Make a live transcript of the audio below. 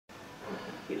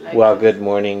Well, good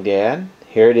morning, Dad.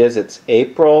 Here it is. It's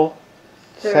April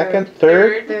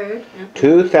 3rd,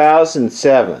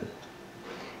 2007.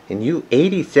 And you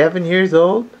 87 years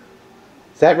old?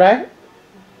 Is that right?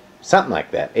 Something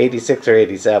like that. 86 or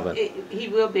 87. He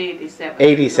will be 87.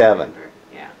 87.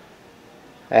 Yeah.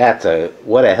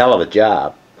 What a hell of a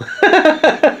job.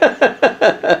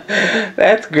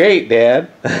 That's great, Dad.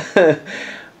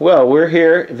 Well, we're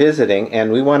here visiting,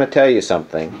 and we want to tell you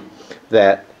something,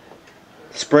 that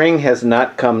spring has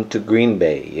not come to Green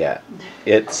Bay yet.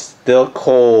 It's still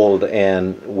cold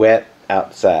and wet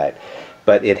outside,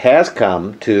 but it has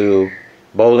come to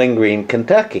Bowling Green,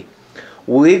 Kentucky.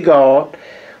 We got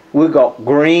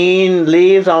green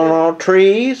leaves on our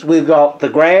trees. We got the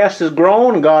grass is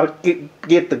growing. Got to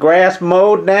get the grass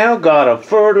mowed now. Got to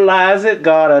fertilize it.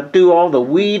 Got to do all the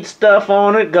weed stuff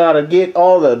on it. Got to get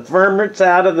all the vermins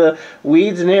out of the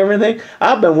weeds and everything.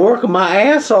 I've been working my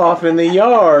ass off in the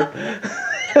yard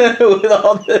with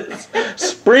all this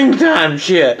springtime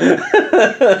shit.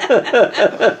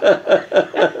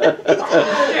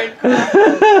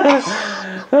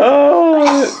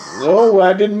 Oh,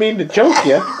 I didn't mean to choke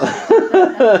you.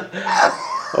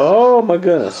 Oh, my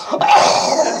goodness.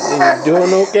 You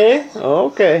doing okay?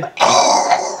 Okay.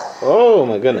 Oh,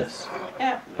 my goodness.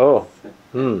 Oh,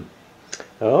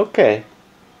 okay.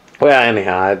 Well,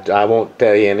 anyhow, I won't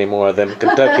tell you any more of them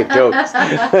Kentucky jokes.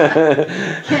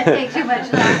 Can't take too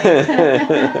much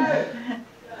laughing.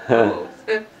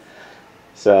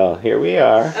 So, here we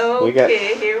are.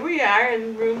 Okay, here we are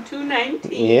in room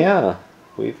 219. Yeah,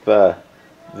 we've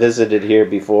visited here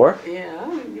before. Yeah,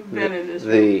 you've been in this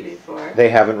room before. They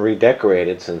haven't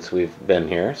redecorated since we've been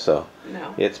here, so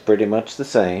no. It's pretty much the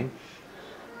same.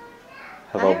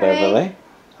 Hello, Hi, Beverly.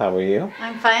 How are you?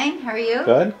 I'm fine. How are you?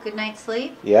 Good. Good night's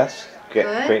sleep? Yes.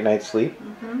 Good. Great night's sleep.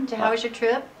 So how was your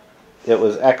trip? It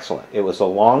was excellent. It was a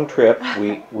long trip.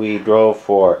 We drove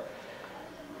for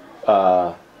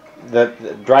the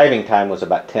driving time was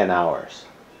about 10 hours,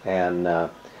 and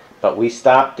but we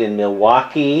stopped in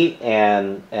Milwaukee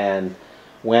and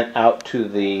went out to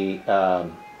the.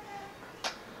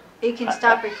 You can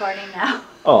stop recording now.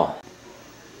 Oh,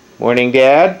 morning,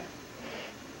 Dad.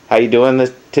 How you doing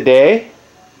today?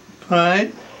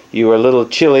 Fine. You were a little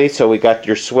chilly, so we got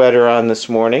your sweater on this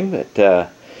morning. But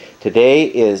today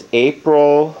is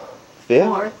April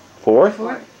 5th,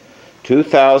 4th,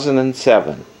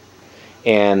 2007,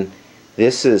 and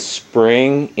this is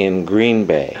spring in Green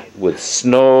Bay with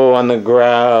snow on the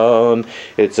ground.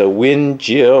 It's a wind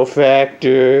chill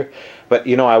factor. But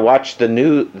you know, I watched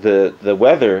the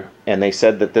weather, and they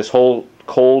said that this whole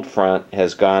cold front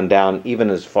has gone down even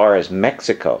as far as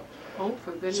Mexico. Oh,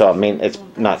 for goodness. So I mean, it's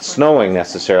not snowing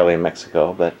necessarily in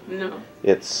Mexico, but no.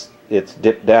 it's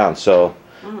dipped down. So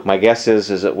my guess is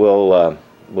that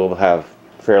we'll have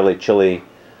fairly chilly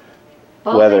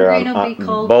weather.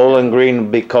 Bowling Green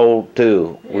will be cold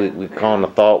too. Yeah, We kind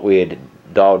of thought we had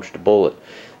dodged a bullet.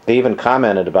 They even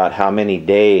commented about how many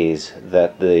days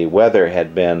that the weather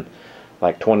had been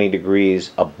like 20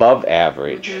 degrees above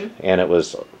average, and it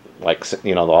was like,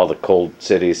 you know, all the cold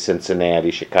cities, Cincinnati,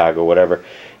 Chicago, whatever,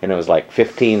 and it was like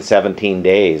 15, 17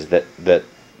 days that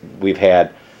we've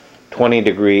had 20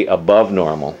 degree above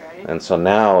normal, right. And so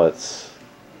now it's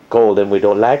cold and we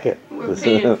don't like it. We're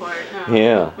paying for it now.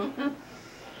 Yeah.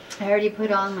 I already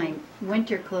put on my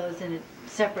winter clothes in a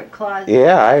separate closet.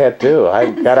 Yeah, I had too. I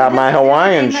got out my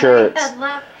Hawaiian shirts.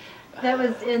 That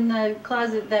was in the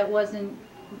closet that wasn't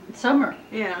summer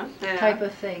type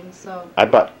of thing. So I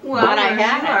bought. Well, where you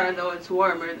are, though, it's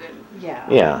warmer than we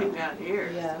got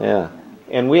here. Yeah.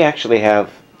 And we actually have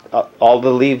all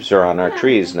the leaves are on our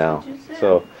trees now.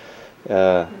 So.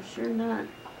 They're sure not.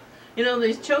 You know,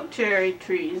 these chokecherry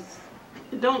trees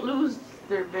don't lose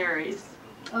their berries.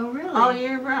 Oh, really? All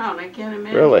year round. I can't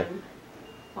imagine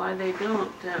why they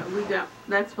don't.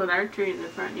 That's what our tree in the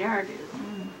front yard is.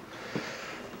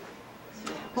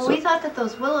 Well, we thought that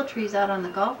those willow trees out on the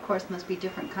golf course must be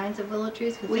different kinds of willow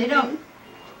trees because they don't.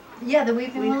 Yeah, the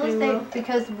weeping willows.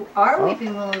 Because our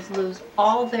weeping willows lose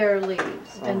all their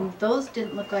leaves, and those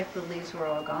didn't look like the leaves were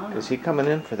all gone. Is he coming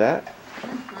in for that?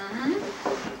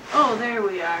 Oh, there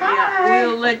we are. Hi. Yeah,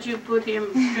 we'll let you put him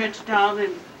stretched out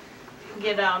and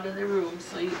get out of the room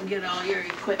so you can get all your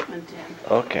equipment in.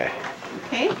 Okay.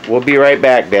 Okay. We'll be right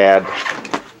back, Dad.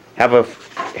 Have a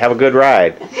good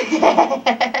ride.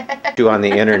 You on the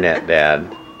internet, Dad.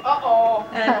 Uh-oh.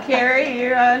 And Carrie,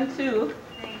 you're on too.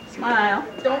 Smile.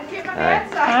 Don't get my bad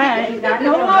side. Hi.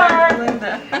 No more.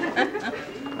 Linda.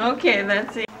 Okay,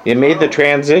 that's it. You made the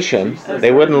transition.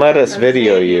 They wouldn't let us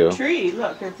video you, Tree.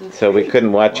 Look, it's a tree. so we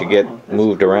couldn't watch you get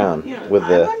moved around with I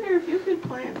the. wonder if you could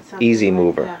plant some Easy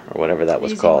Mover or whatever that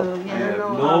was Easy called. move, I yeah. don't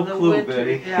know no how the clue, winter-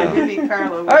 Betty. Yeah, maybe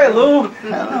Carla. Hi, Lou.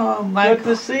 Hello, Good Mike.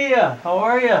 to see ya. How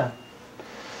are ya?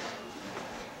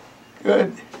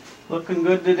 Good. Looking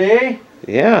good today?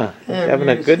 Yeah, Have having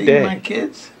a you good seen my day.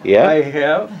 kids? Yeah, I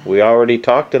have. we already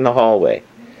talked in the hallway.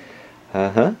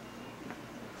 Uh-huh.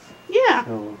 Yeah,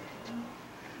 So,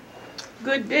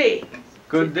 good day.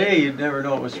 good day. You'd never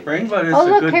know it was spring, but it's Oh, a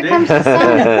look, good here day. comes the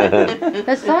sun.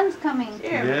 The sun's coming.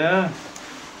 Here, Yeah.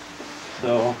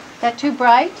 So, Is that too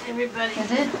bright? everybody.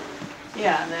 Is it?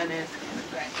 Yeah, that is kind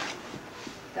of bright.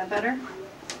 Is that better?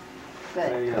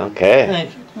 Good. Okay.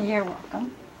 Thank you. You're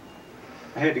welcome.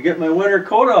 I had to get my winter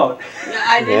coat out. Yeah,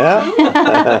 I did Yeah.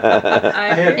 too.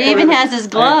 I had He did. even has his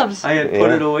gloves. I had put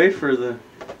Yeah. it away for the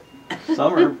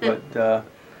summer, but that's.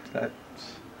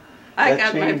 I that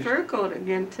got my changed. fur coat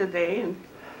again today and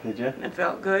Did you? it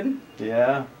felt good.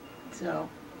 Yeah. So,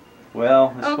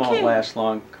 Well, this Okay. won't last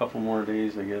long. A couple more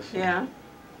days, I guess. yeah.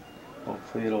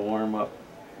 Hopefully it'll warm up.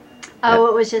 Oh,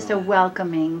 it was just a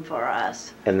welcoming for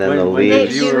us. And then When- the when did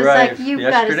leaves. you She was arrive? like, you've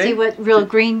got to Yesterday? see what real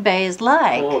Green Bay is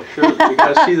like. Oh, sure. You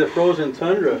gotta see the frozen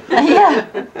tundra. Yeah.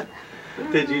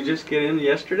 Did you just get in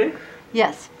yesterday?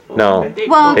 Yes. No. Okay.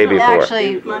 Well, Day before.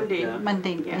 actually, Monday. Yeah.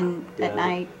 Monday Yeah. Yeah. at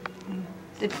night.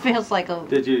 It feels like a.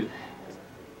 Did you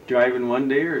drive in one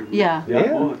day or? Yeah.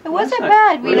 Yeah. Oh, It wasn't that's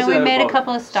bad. what You is know, we that, made a about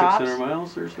couple of stops. 600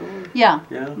 miles or so? Yeah.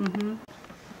 Yeah. Mm-hmm.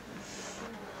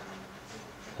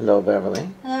 Hello, Beverly.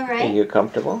 All Are right. you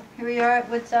comfortable? Here we are at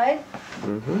Woodside,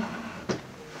 Mm-hmm.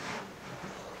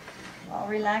 all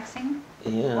relaxing,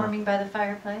 Yeah. warming by the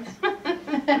fireplace.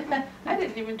 I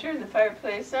didn't even turn the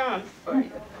fireplace on for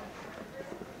you.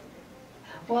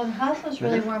 Well, the house was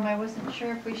really warm. I wasn't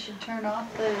sure if we should turn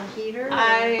off the heater. or-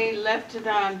 I left it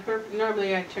on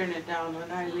normally I turn it down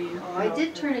when I leave. Oh, I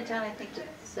did turn it down, I think, to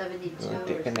 72 Well, or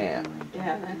take a something nap. like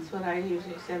Yeah, that. that's what I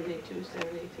usually 72,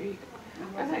 73. I And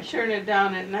I wasn't sure. turn it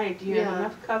down at night. Do you have Yeah.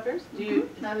 enough covers? Do you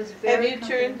I was have very you turned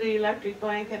comfortable. the electric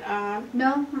blanket on?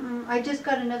 No, I just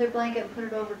got another blanket and put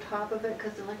it over top of it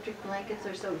because electric blankets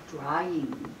are so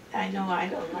drying. I know I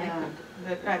don't like Yeah.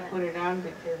 it, but I put it on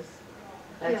because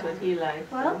that's Yeah. what he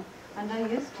likes. Well, I'm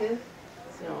not used to,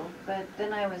 so but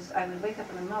then I would wake up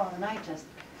in the middle of the night just,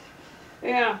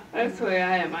 yeah, that's the way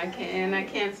I am. I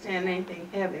can't stand anything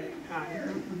heavy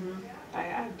on.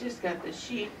 I've just got the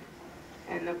sheet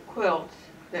and the quilt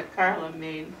that Carla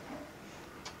made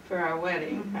for our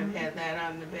wedding. I've had that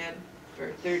on the bed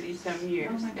for 30-some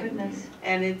years. oh my goodness.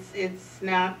 And it's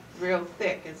not real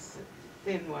thick. It's a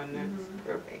thin one. That's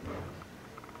perfect.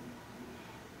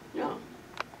 No.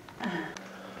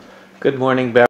 Good morning, Beverly.